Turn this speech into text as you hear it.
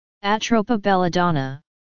Atropa belladonna,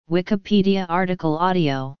 Wikipedia article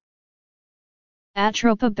audio.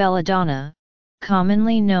 Atropa belladonna,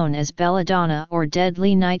 commonly known as belladonna or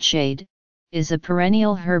deadly nightshade, is a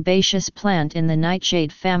perennial herbaceous plant in the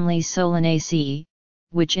nightshade family Solanaceae,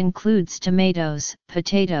 which includes tomatoes,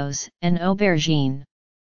 potatoes, and aubergine.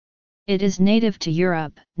 It is native to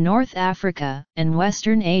Europe, North Africa, and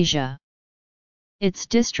Western Asia. Its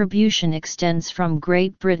distribution extends from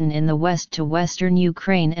Great Britain in the west to western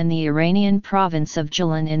Ukraine and the Iranian province of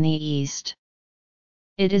Gilan in the east.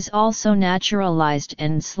 It is also naturalized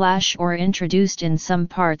and/or introduced in some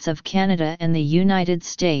parts of Canada and the United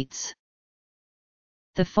States.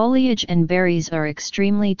 The foliage and berries are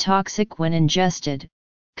extremely toxic when ingested,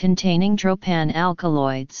 containing tropane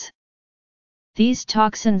alkaloids. These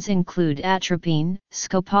toxins include atropine,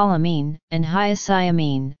 scopolamine, and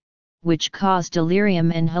hyoscyamine, which cause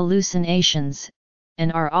delirium and hallucinations,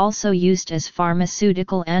 and are also used as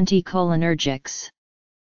pharmaceutical anticholinergics.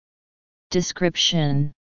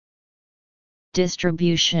 Description.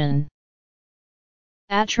 Distribution.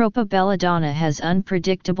 Atropa belladonna has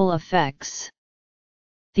unpredictable effects.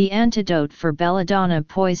 The antidote for belladonna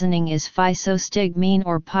poisoning is physostigmine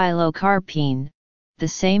or pilocarpine, the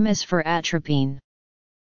same as for atropine.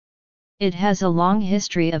 It has a long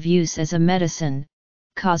history of use as a medicine,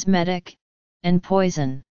 cosmetic, and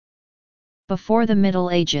poison. Before the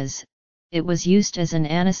Middle Ages, it was used as an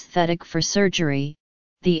anesthetic for surgery.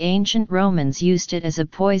 The ancient Romans used it as a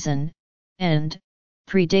poison, and,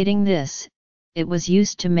 predating this, it was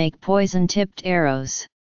used to make poison-tipped arrows.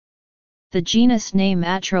 The genus name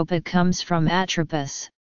Atropa comes from Atropos,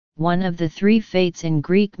 one of the three fates in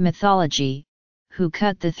Greek mythology, who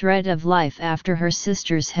cut the thread of life after her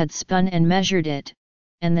sisters had spun and measured it,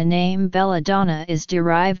 and the name belladonna is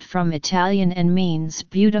derived from Italian and means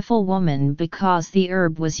beautiful woman because the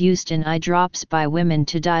herb was used in eye drops by women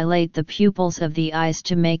to dilate the pupils of the eyes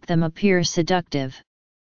to make them appear seductive.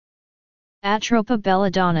 Atropa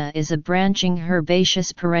belladonna is a branching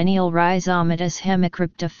herbaceous perennial rhizomatous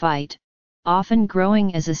hemicryptophyte, often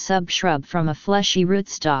growing as a subshrub from a fleshy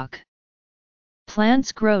rootstock.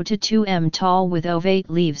 Plants grow to 2 m tall with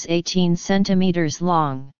ovate leaves 18 cm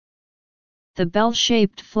long. The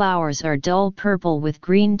bell-shaped flowers are dull purple with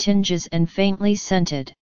green tinges and faintly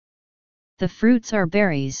scented. The fruits are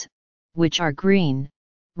berries, which are green,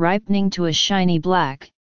 ripening to a shiny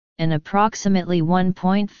black, and approximately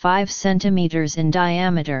 1.5 cm in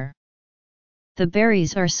diameter. The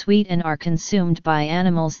berries are sweet and are consumed by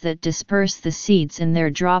animals that disperse the seeds in their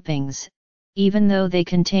droppings, even though they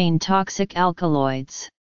contain toxic alkaloids.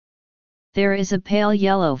 There is a pale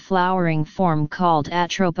yellow flowering form called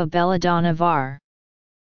Atropa belladonna var.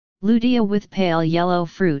 Lutea with pale yellow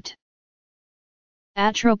fruit.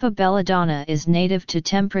 Atropa belladonna is native to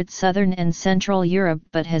temperate southern and central Europe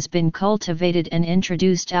but has been cultivated and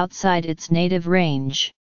introduced outside its native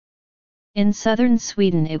range. In southern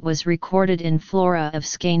Sweden it was recorded in Flora of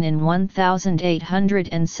Skåne in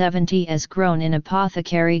 1870 as grown in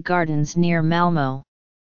apothecary gardens near Malmö.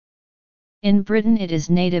 In Britain it is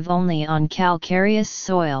native only on calcareous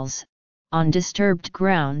soils, on disturbed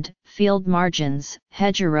ground, field margins,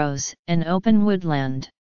 hedgerows, and open woodland.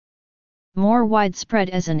 More widespread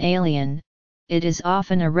as an alien, it is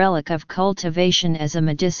often a relic of cultivation as a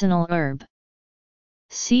medicinal herb.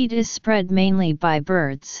 Seed is spread mainly by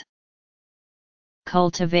birds.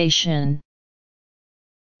 Cultivation.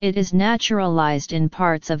 It is naturalized in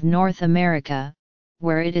parts of North America,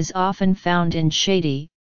 where it is often found in shady,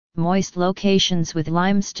 moist locations with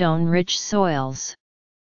limestone-rich soils.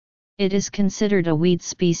 It is considered a weed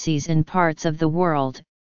species in parts of the world,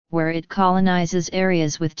 where it colonizes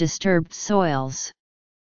areas with disturbed soils.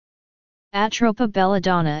 Atropa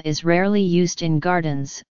belladonna is rarely used in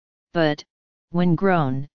gardens, but, when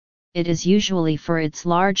grown, it is usually for its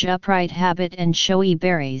large upright habit and showy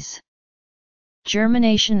berries.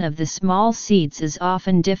 Germination of the small seeds is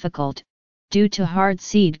often difficult, due to hard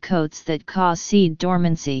seed coats that cause seed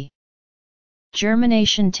dormancy.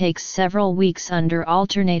 Germination takes several weeks under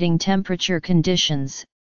alternating temperature conditions,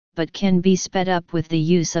 but can be sped up with the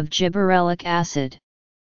use of gibberellic acid.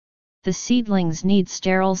 The seedlings need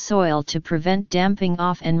sterile soil to prevent damping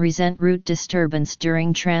off and resent root disturbance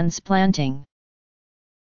during transplanting.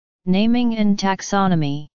 Naming and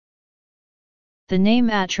taxonomy. The name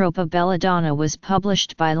Atropa belladonna was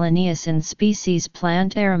published by Linnaeus in Species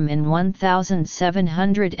Plantarum in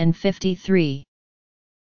 1753.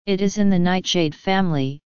 It is in the nightshade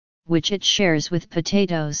family, which it shares with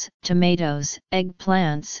potatoes, tomatoes,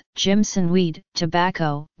 eggplants, jimsonweed,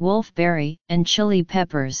 tobacco, wolfberry, and chili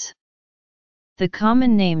peppers. The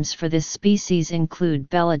common names for this species include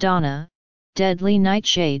belladonna, deadly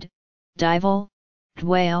nightshade, divil,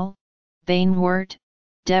 dwale, banewort,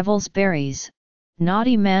 devil's berries,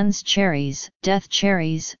 naughty man's cherries, death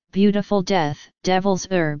cherries, beautiful death, devil's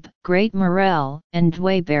herb, great morel, and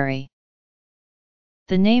dwayberry.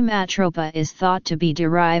 The name Atropa is thought to be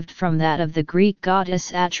derived from that of the Greek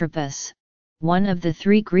goddess Atropos, one of the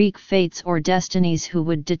three Greek fates or destinies who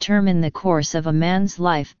would determine the course of a man's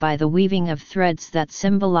life by the weaving of threads that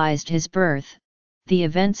symbolized his birth, the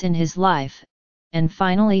events in his life, and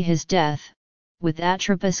finally his death, with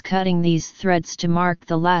Atropos cutting these threads to mark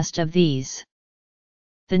the last of these.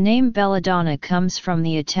 The name belladonna comes from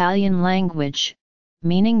the Italian language,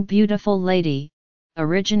 meaning beautiful lady,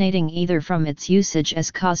 originating either from its usage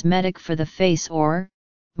as cosmetic for the face or,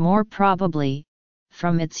 more probably,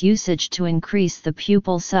 from its usage to increase the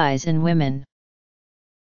pupil size in women.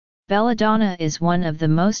 Belladonna is one of the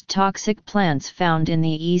most toxic plants found in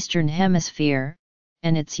the Eastern Hemisphere,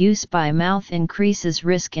 and its use by mouth increases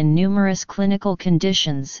risk in numerous clinical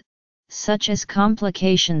conditions, such as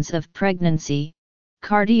complications of pregnancy,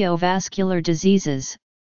 cardiovascular diseases,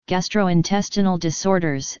 gastrointestinal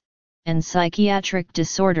disorders, and psychiatric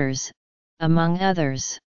disorders, among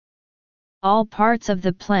others. All parts of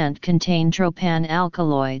the plant contain tropane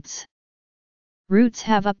alkaloids. Roots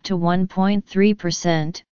have up to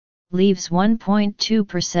 1.3%, leaves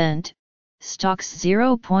 1.2%, stalks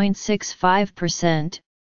 0.65%,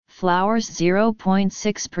 flowers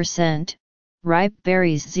 0.6%, ripe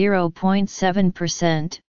berries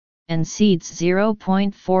 0.7%, and seeds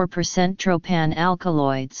 0.4% tropane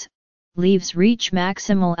alkaloids. Leaves reach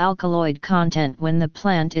maximal alkaloid content when the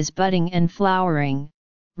plant is budding and flowering.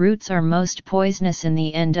 Roots are most poisonous in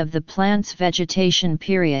the end of the plant's vegetation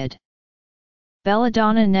period.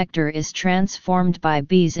 Belladonna nectar is transformed by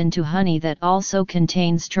bees into honey that also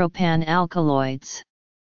contains tropane alkaloids.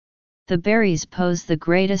 The berries pose the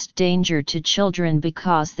greatest danger to children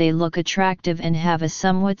because they look attractive and have a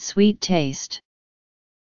somewhat sweet taste.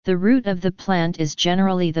 The root of the plant is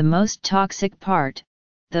generally the most toxic part,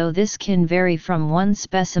 though this can vary from one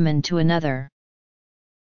specimen to another.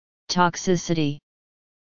 Toxicity.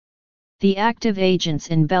 The active agents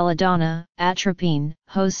in belladonna, atropine,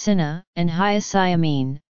 hosina, and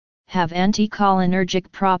hyoscyamine, have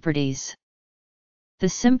anticholinergic properties. The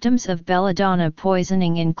symptoms of belladonna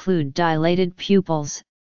poisoning include dilated pupils,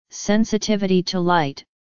 sensitivity to light,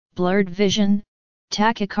 blurred vision,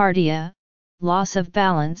 tachycardia, loss of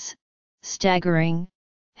balance, staggering,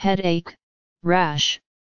 headache, rash,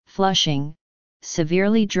 flushing,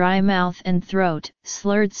 severely dry mouth and throat,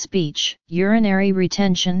 slurred speech, urinary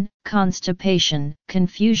retention, constipation,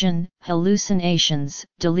 confusion, hallucinations,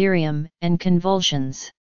 delirium, and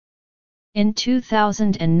convulsions. In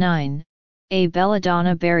 2009,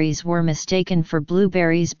 belladonna berries were mistaken for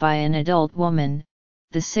blueberries by an adult woman.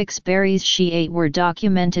 The 6 berries she ate were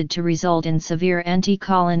documented to result in severe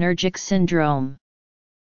anticholinergic syndrome.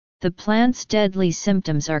 The plant's deadly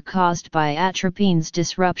symptoms are caused by atropine's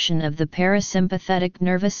disruption of the parasympathetic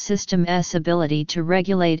nervous system's ability to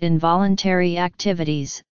regulate involuntary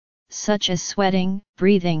activities, such as sweating,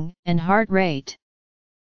 breathing, and heart rate.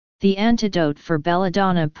 The antidote for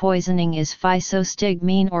belladonna poisoning is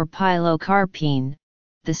physostigmine or pilocarpine,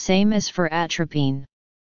 the same as for atropine.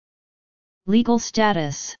 Legal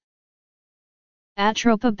status.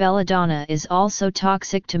 Atropa belladonna is also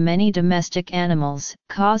toxic to many domestic animals,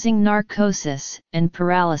 causing narcosis and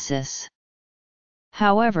paralysis.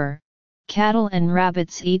 However, cattle and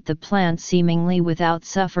rabbits eat the plant seemingly without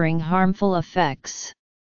suffering harmful effects.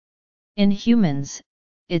 In humans,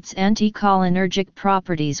 its anticholinergic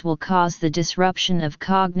properties will cause the disruption of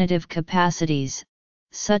cognitive capacities,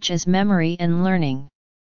 such as memory and learning.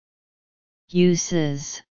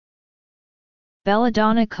 Uses.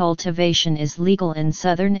 Belladonna cultivation is legal in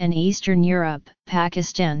southern and eastern Europe,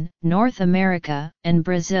 Pakistan, North America, and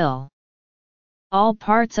Brazil. All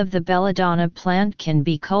parts of the belladonna plant can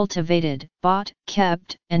be cultivated, bought,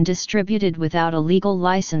 kept, and distributed without a legal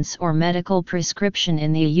license or medical prescription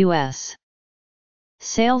in the U.S.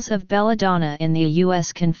 Sales of belladonna in the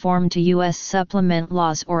U.S. conform to U.S. supplement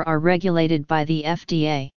laws or are regulated by the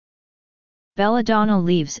FDA. Belladonna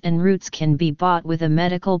leaves and roots can be bought with a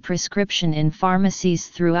medical prescription in pharmacies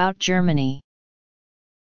throughout Germany.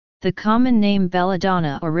 The common name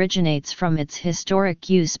belladonna originates from its historic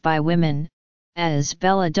use by women, as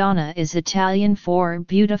belladonna is Italian for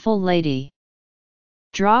beautiful lady.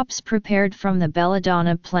 Drops prepared from the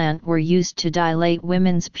belladonna plant were used to dilate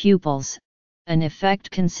women's pupils, an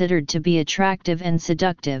effect considered to be attractive and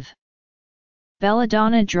seductive.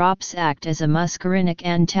 Belladonna drops act as a muscarinic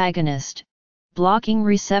antagonist, blocking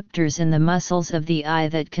receptors in the muscles of the eye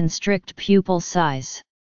that constrict pupil size.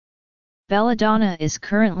 Belladonna is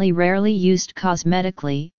currently rarely used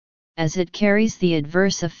cosmetically, as it carries the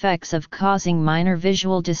adverse effects of causing minor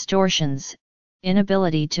visual distortions,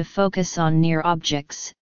 inability to focus on near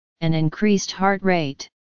objects, and increased heart rate.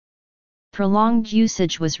 Prolonged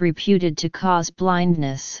usage was reputed to cause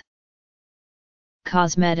blindness.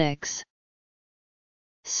 Cosmetics.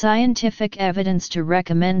 Scientific evidence to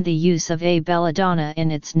recommend the use of a belladonna in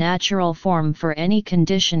its natural form for any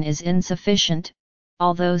condition is insufficient,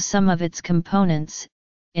 although some of its components,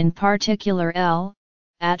 in particular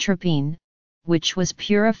L-atropine, which was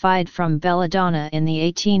purified from belladonna in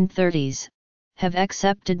the 1830s, have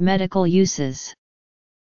accepted medical uses.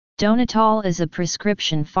 Donatol is a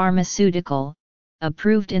prescription pharmaceutical,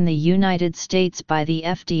 approved in the United States by the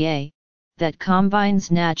FDA, that combines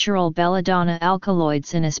natural belladonna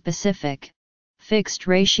alkaloids in a specific, fixed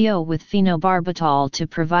ratio with phenobarbital to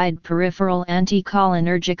provide peripheral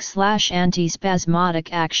anticholinergic/antispasmodic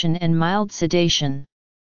action and mild sedation.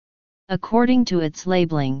 According to its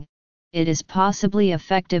labeling, it is possibly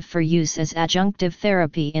effective for use as adjunctive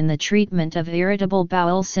therapy in the treatment of irritable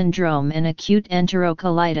bowel syndrome and acute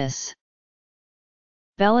enterocolitis.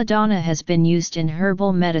 Belladonna has been used in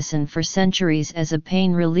herbal medicine for centuries as a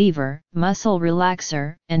pain reliever, muscle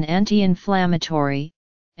relaxer, and anti-inflammatory,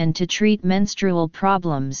 and to treat menstrual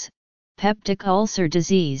problems, peptic ulcer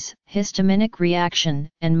disease, histaminic reaction,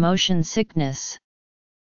 and motion sickness.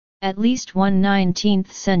 At least one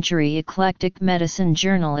 19th-century eclectic medicine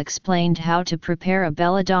journal explained how to prepare a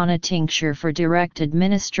belladonna tincture for direct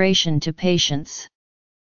administration to patients.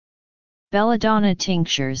 Belladonna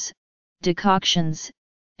tinctures, decoctions,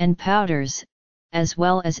 and powders, as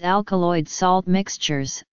well as alkaloid salt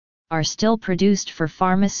mixtures, are still produced for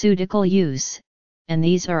pharmaceutical use, and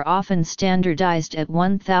these are often standardized at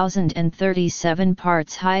 1037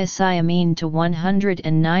 parts hyoscyamine to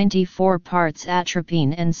 194 parts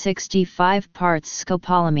atropine and 65 parts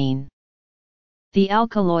scopolamine. The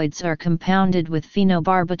alkaloids are compounded with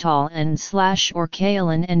phenobarbital and/or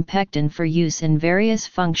kaolin and pectin for use in various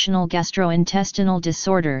functional gastrointestinal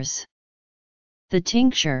disorders. The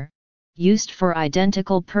tincture, used for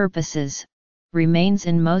identical purposes, remains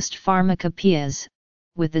in most pharmacopoeias,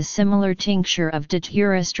 with the similar tincture of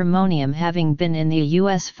deuterostramonium having been in the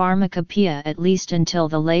U.S. pharmacopoeia at least until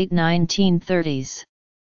the late 1930s.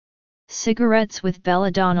 Cigarettes with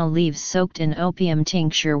belladonna leaves soaked in opium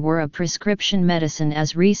tincture were a prescription medicine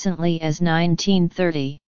as recently as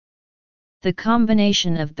 1930. The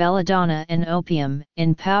combination of belladonna and opium,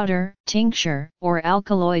 in powder, tincture, or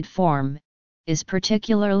alkaloid form, is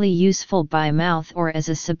particularly useful by mouth or as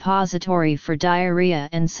a suppository for diarrhea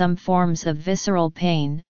and some forms of visceral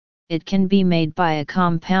pain. It can be made by a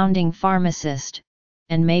compounding pharmacist,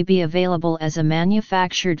 and may be available as a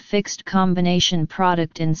manufactured fixed combination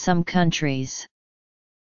product in some countries.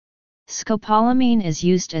 Scopolamine is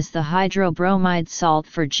used as the hydrobromide salt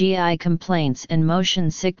for GI complaints and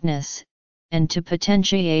motion sickness, and to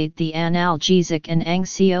potentiate the analgesic and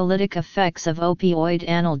anxiolytic effects of opioid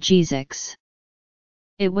analgesics.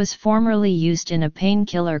 It was formerly used in a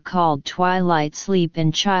painkiller called twilight sleep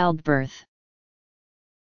in childbirth.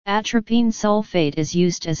 Atropine sulfate is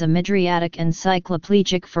used as a mydriatic and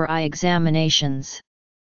cycloplegic for eye examinations.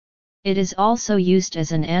 It is also used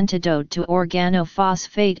as an antidote to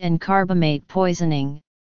organophosphate and carbamate poisoning,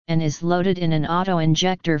 and is loaded in an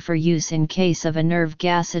auto-injector for use in case of a nerve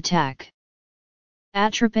gas attack.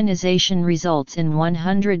 Atropinization results in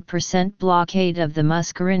 100% blockade of the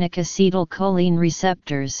muscarinic acetylcholine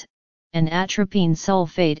receptors, and atropine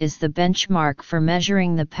sulfate is the benchmark for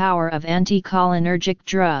measuring the power of anticholinergic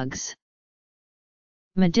drugs.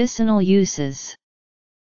 Medicinal uses.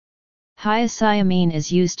 Hyoscyamine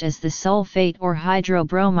is used as the sulfate or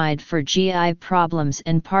hydrobromide for GI problems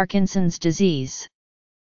and Parkinson's disease.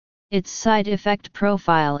 Its side effect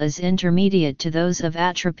profile is intermediate to those of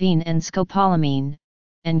atropine and scopolamine,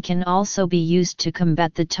 and can also be used to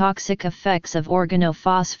combat the toxic effects of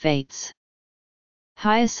organophosphates.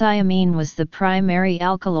 Hyoscyamine was the primary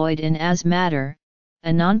alkaloid in Asmatter,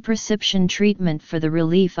 a non-prescription treatment for the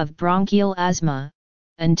relief of bronchial asthma,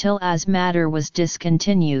 until Asmatter was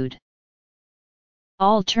discontinued.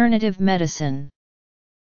 Alternative medicine.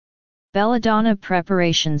 Belladonna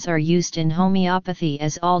preparations are used in homeopathy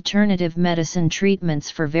as alternative medicine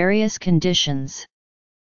treatments for various conditions.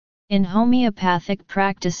 In homeopathic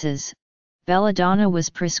practices, belladonna was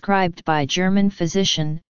prescribed by German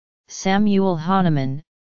physician, Samuel Hahnemann,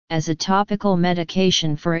 as a topical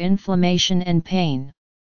medication for inflammation and pain.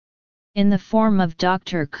 In the form of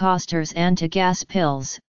Dr. Koster's anti-gas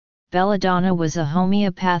pills, belladonna was a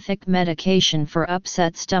homeopathic medication for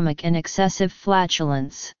upset stomach and excessive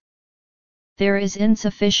flatulence. There is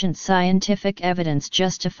insufficient scientific evidence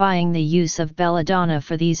justifying the use of belladonna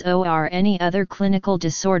for these or any other clinical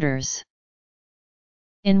disorders.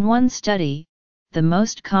 In one study, the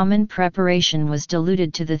most common preparation was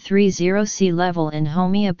diluted to the 30C level in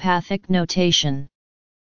homeopathic notation.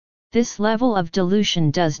 This level of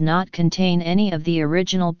dilution does not contain any of the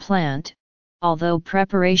original plant, although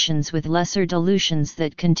preparations with lesser dilutions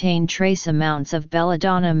that contain trace amounts of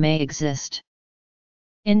belladonna may exist.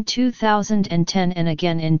 In 2010 and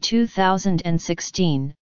again in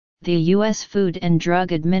 2016, the U.S. Food and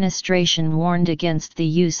Drug Administration warned against the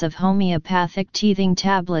use of homeopathic teething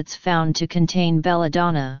tablets found to contain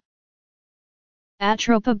belladonna.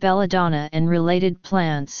 Atropa belladonna and related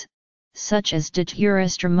plants, such as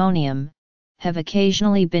deuterostramonium, have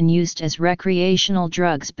occasionally been used as recreational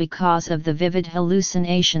drugs because of the vivid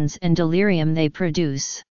hallucinations and delirium they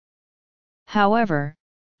produce. However,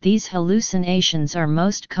 these hallucinations are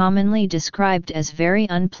most commonly described as very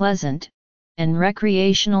unpleasant, and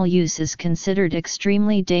recreational use is considered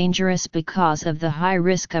extremely dangerous because of the high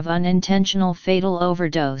risk of unintentional fatal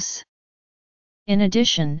overdose. In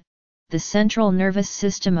addition, the central nervous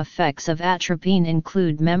system effects of atropine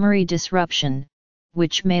include memory disruption,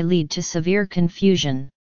 which may lead to severe confusion.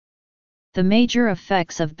 The major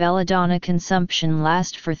effects of belladonna consumption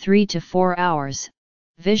last for 3 to 4 hours,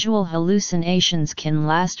 visual hallucinations can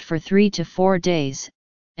last for 3 to 4 days,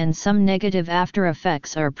 and some negative after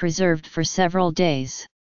effects are preserved for several days.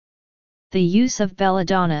 The use of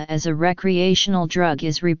belladonna as a recreational drug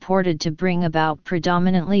is reported to bring about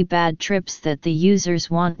predominantly bad trips that the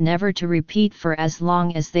users want never to repeat for as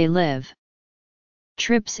long as they live.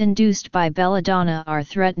 Trips induced by belladonna are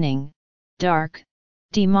threatening, dark,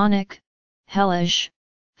 demonic, hellish,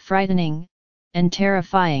 frightening, and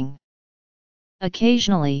terrifying.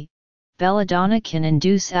 Occasionally, belladonna can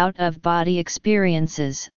induce out-of-body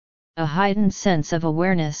experiences, a heightened sense of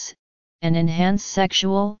awareness, and enhance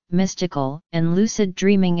sexual, mystical, and lucid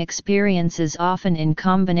dreaming experiences, often in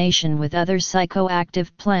combination with other psychoactive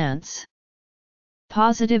plants.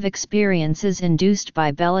 Positive experiences induced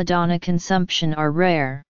by belladonna consumption are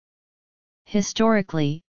rare.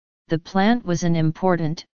 Historically, the plant was an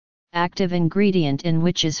important, active ingredient in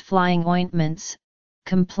witches' flying ointments,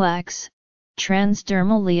 complex,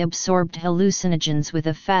 transdermally absorbed hallucinogens with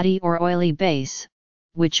a fatty or oily base,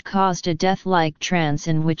 which caused a death-like trance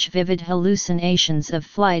in which vivid hallucinations of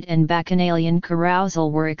flight and bacchanalian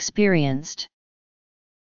carousal were experienced.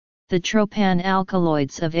 The tropan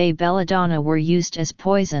alkaloids of A. belladonna were used as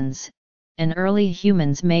poisons, and early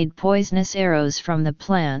humans made poisonous arrows from the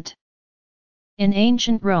plant. In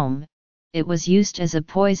ancient Rome, it was used as a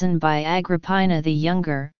poison by Agrippina the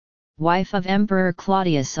Younger, wife of Emperor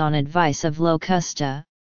Claudius on advice of Locusta,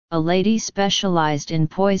 a lady specialized in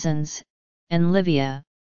poisons, and Livia,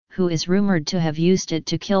 who is rumored to have used it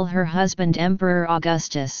to kill her husband Emperor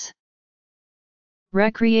Augustus.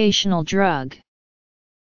 Recreational drug.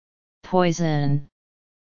 Poison.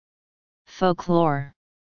 Folklore.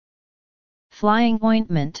 Flying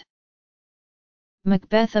ointment.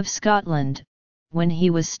 Macbeth of Scotland, when he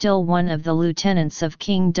was still one of the lieutenants of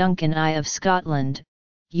King Duncan I of Scotland,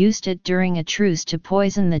 used it during a truce to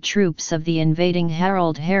poison the troops of the invading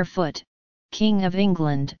Harold Harefoot, King of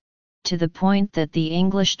England, to the point that the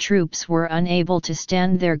English troops were unable to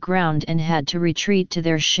stand their ground and had to retreat to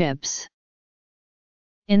their ships.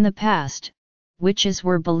 In the past, witches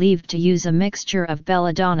were believed to use a mixture of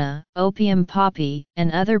belladonna, opium poppy,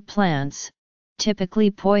 and other plants, typically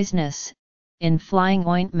poisonous, in flying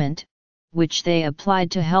ointment, which they applied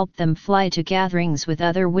to help them fly to gatherings with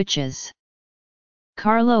other witches.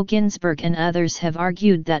 Carlo Ginzburg and others have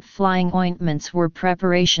argued that flying ointments were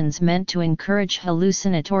preparations meant to encourage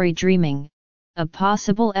hallucinatory dreaming. A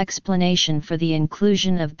possible explanation for the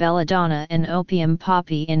inclusion of belladonna and opium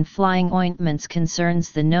poppy in flying ointments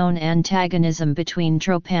concerns the known antagonism between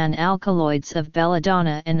tropan alkaloids of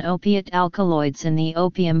belladonna and opiate alkaloids in the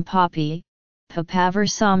opium poppy, Papaver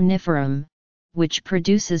somniferum, which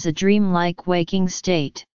produces a dream-like waking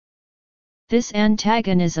state. This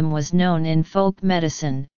antagonism was known in folk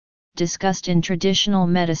medicine, discussed in traditional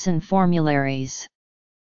medicine formularies.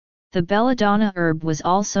 The belladonna herb was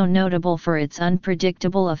also notable for its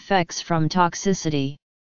unpredictable effects from toxicity.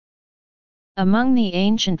 Among the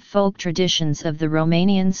ancient folk traditions of the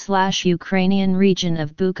Romanian/Ukrainian region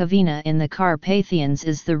of Bukovina in the Carpathians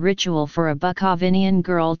is the ritual for a Bukovinian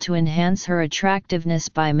girl to enhance her attractiveness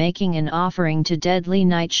by making an offering to deadly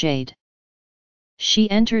nightshade.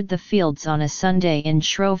 She entered the fields on a Sunday in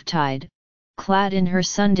Shrovetide, clad in her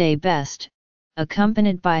Sunday best,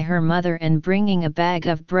 accompanied by her mother and bringing a bag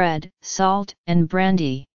of bread, salt, and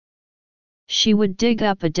brandy. She would dig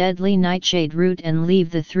up a deadly nightshade root and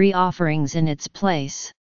leave the 3 offerings in its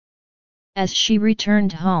place. As she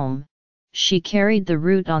returned home, she carried the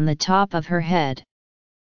root on the top of her head.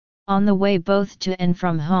 On the way both to and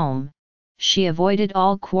from home, she avoided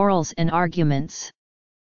all quarrels and arguments.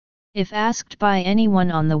 If asked by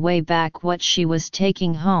anyone on the way back what she was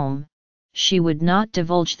taking home, she would not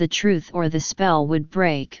divulge the truth or the spell would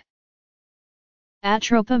break.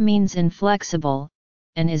 Atropa means inflexible,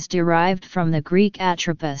 and is derived from the Greek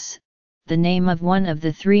atropos, the name of one of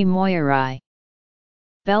the 3 Moirai.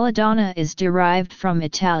 Belladonna is derived from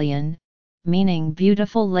Italian, meaning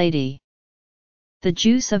beautiful lady. The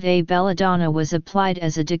juice of a belladonna was applied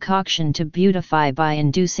as a decoction to beautify by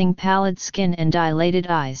inducing pallid skin and dilated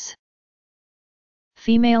eyes.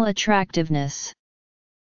 Female attractiveness.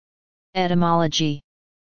 Etymology.